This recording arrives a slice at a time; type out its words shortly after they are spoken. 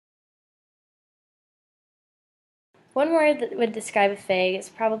One word that would describe a fig is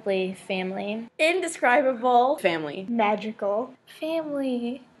probably family. Indescribable. Family. Magical.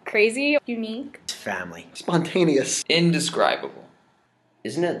 Family. Crazy. Unique. Family. Spontaneous. Indescribable.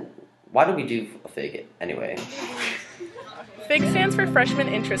 Isn't it? Why do we do a fig anyway? FIG stands for Freshman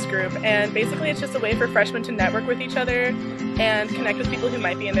Interest Group, and basically it's just a way for freshmen to network with each other and connect with people who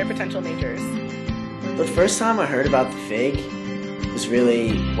might be in their potential majors. The first time I heard about the FIG was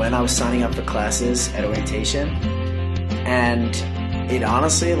really when I was signing up for classes at orientation, and it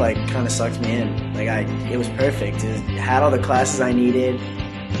honestly kind of sucked me in. It was perfect. It had all the classes I needed.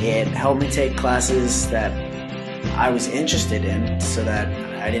 It helped me take classes that I was interested in so that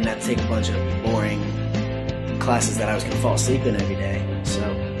I didn't have to take a bunch of boring classes that I was going to fall asleep in every day. So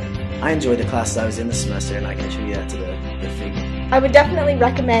I enjoyed the classes I was in this semester, and I can attribute that to the FIG. I would definitely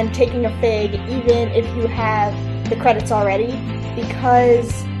recommend taking a FIG even if you have the credits already,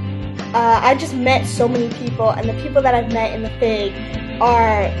 because I just met so many people, and the people that I've met in the FIG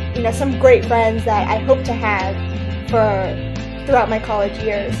are, some great friends that I hope to have throughout my college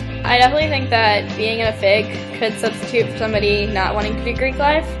years. I definitely think that being in a FIG could substitute for somebody not wanting to do Greek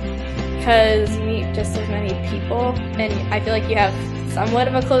life, because you meet just as many people, and I feel like you have somewhat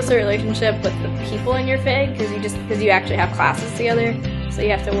of a closer relationship with the people in your FIG because you actually have classes together, so you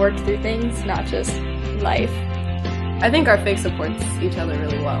have to work through things, not just life. I think our FIG supports each other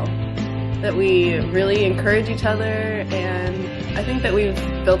really well, that we really encourage each other, and I think that we've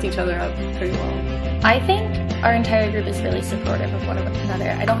built each other up pretty well. I think our entire group is really supportive of one another.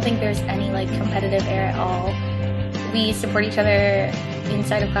 I don't think there's any competitive air at all. We support each other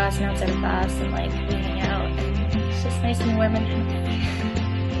inside of class and outside of class, and we hang out, and it's just nice and warm and happy.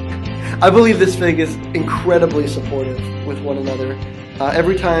 I believe this FIG is incredibly supportive with one another.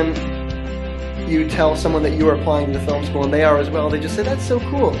 Every time you tell someone that you are applying to the film school and they are as well, they just say, that's so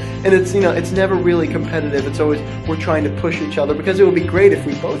cool. And it's it's never really competitive. It's always, we're trying to push each other because it would be great if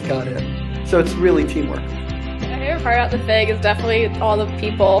we both got in. So it's really teamwork. My favorite part about the FIG is definitely all the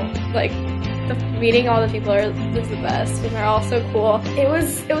people. Meeting all the people is the best, and they're all so cool. It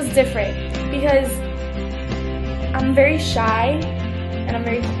was different because I'm very shy and I'm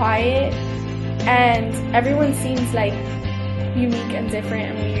very quiet, and everyone seems unique and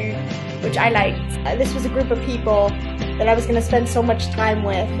different and weird, which I liked. This was a group of people that I was going to spend so much time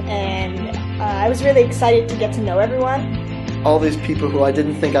with, and I was really excited to get to know everyone. All these people who I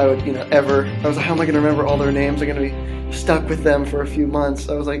didn't think I would, ever. I was like, how am I going to remember all their names? I'm going to be stuck with them for a few months.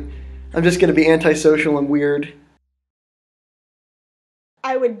 I was like, I'm just going to be antisocial and weird.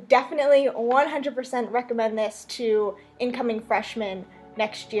 I would definitely 100% recommend this to incoming freshmen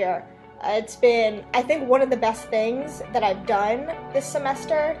next year. It's been, I think, one of the best things that I've done this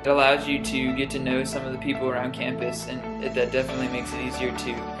semester. It allows you to get to know some of the people around campus, and that definitely makes it easier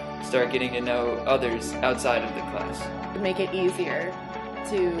to start getting to know others outside of the class. Make it easier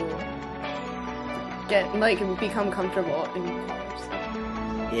to become comfortable in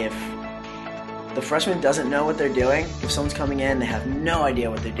college. If the freshman doesn't know what they're doing, if someone's coming in, they have no idea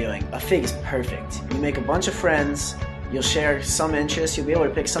what they're doing, a FIG is perfect. You make a bunch of friends, you'll share some interests, you'll be able to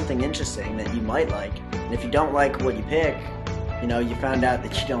pick something interesting that you might like. And if you don't like what you pick, you found out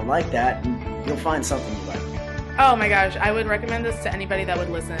that you don't like that, and you'll find something you like. Oh my gosh, I would recommend this to anybody that would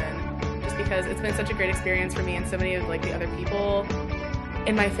listen, just because it's been such a great experience for me and so many of the other people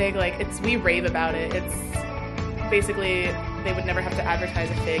in my FIG. We rave about it. It's basically, they would never have to advertise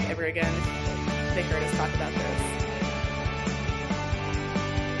a FIG ever again if they heard us talk about this.